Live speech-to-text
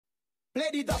Play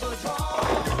the double draw.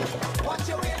 What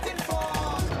you waiting for?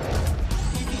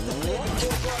 Easy to play the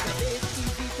whole brother. It's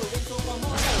easy to win, so come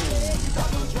on and play the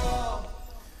double draw.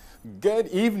 Good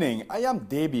evening, I am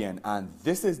Dabian and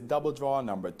this is double draw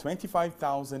number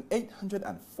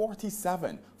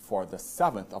 25,847 for the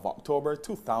 7th of October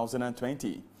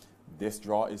 2020. This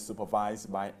draw is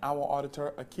supervised by our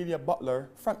auditor Akelia Butler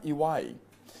from EY.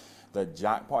 The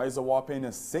jackpot is a whopping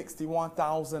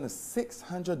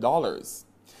 $61,600.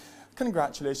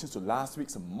 Congratulations to last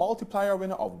week's multiplier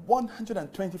winner of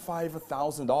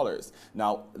 $125,000.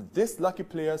 Now, this lucky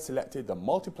player selected the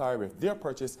multiplier with their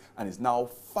purchase and is now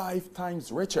 5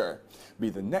 times richer. Be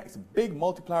the next big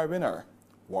multiplier winner.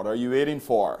 What are you waiting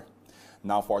for?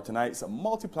 Now for tonight's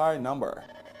multiplier number.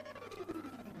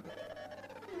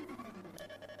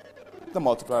 The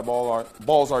multiplier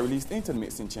balls are released into the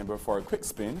mixing chamber for a quick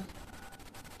spin.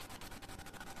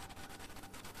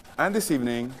 And this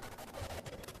evening,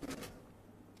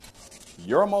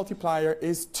 your multiplier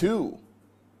is 2.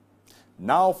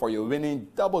 Now for your winning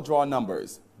double draw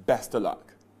numbers. Best of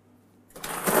luck.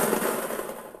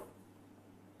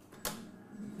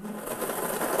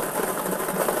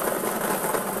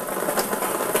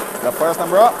 The first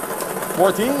number up,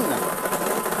 14.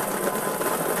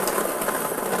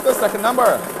 The second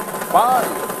number,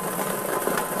 5.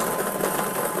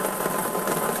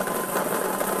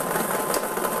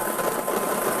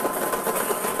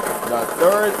 The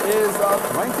third is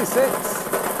 26.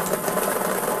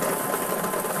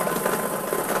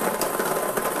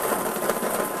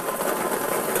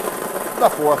 The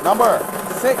fourth number,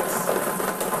 6.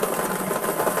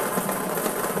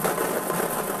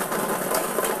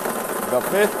 The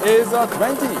fifth is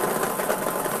 20.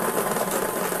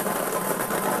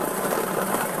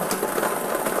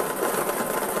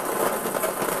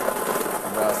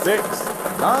 The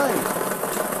sixth, 9.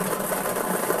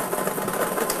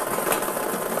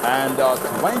 And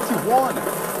 21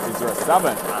 is your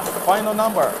 7th and final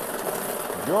number.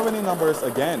 Your winning numbers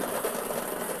again: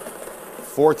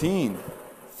 14,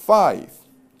 5,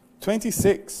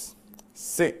 26,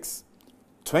 6,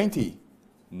 20,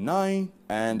 9,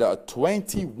 and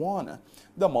 21.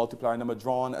 The multiplier number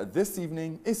drawn this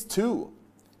evening is 2.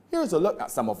 Here's a look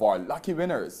at some of our lucky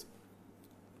winners.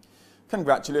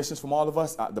 Congratulations from all of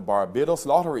us at the Barbados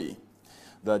Lottery.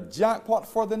 The jackpot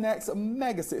for the next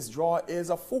Mega 6 draw is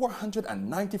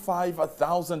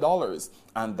 $495,000,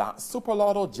 and that Super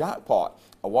Lotto jackpot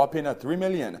a whopping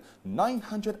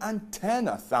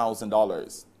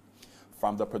 $3,910,000.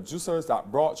 From the producers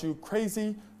that brought you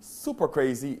Crazy, Super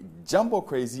Crazy, Jumbo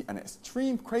Crazy, and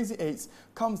Extreme Crazy 8s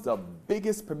comes the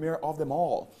biggest premiere of them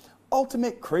all,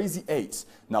 Ultimate Crazy 8.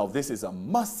 Now this is a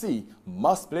must-see,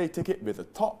 must-play ticket with a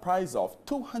top prize of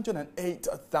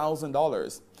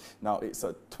 $208,000. Now it's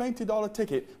a $20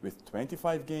 ticket with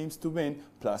 25 games to win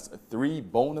plus 3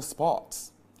 bonus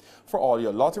spots. For all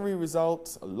your lottery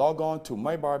results, log on to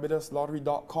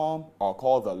mybarbadoslottery.com or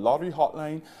call the lottery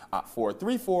hotline at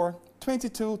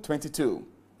 434-2222.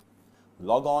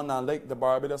 Log on and like the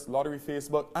Barbados Lottery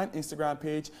Facebook and Instagram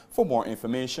page for more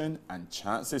information and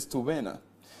chances to win.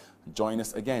 Join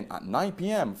us again at 9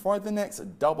 p.m. for the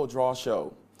next double draw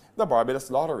show. The Barbados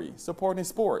Lottery, supporting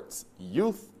sports,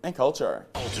 youth, and culture.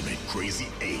 Ultimate Crazy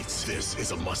 8s. This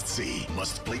is a must-see,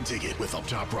 must-play ticket with a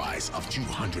top prize of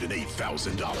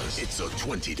 $208,000. It's a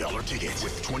 $20 ticket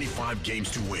with 25 games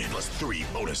to win plus 3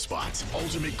 bonus spots.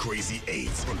 Ultimate Crazy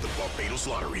 8s from the Barbados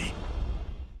Lottery.